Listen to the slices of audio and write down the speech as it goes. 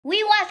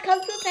We watched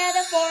Kung Fu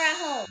Panda 4 at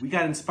home. We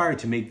got inspired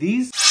to make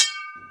these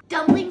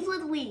Dumplings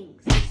with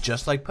wings.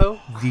 Just like Po,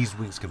 these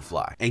wings can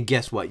fly. And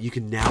guess what? You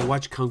can now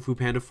watch Kung Fu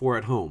Panda 4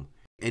 at home.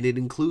 And it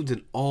includes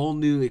an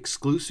all-new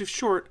exclusive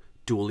short,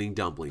 Dueling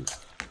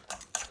Dumplings.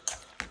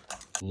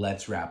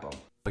 Let's wrap them.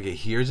 Okay,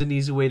 here's an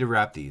easy way to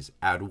wrap these.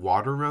 Add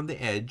water around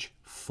the edge,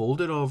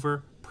 fold it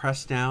over,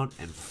 press down,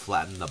 and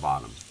flatten the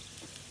bottom.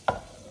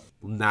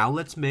 Now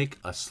let's make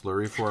a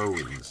slurry for our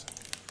wings.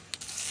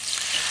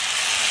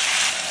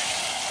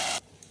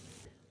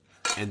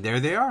 And there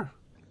they are.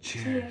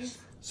 Cheers.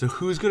 So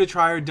who's going to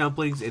try our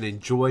dumplings and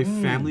enjoy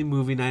family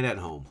movie night at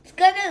home? It's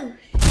gonna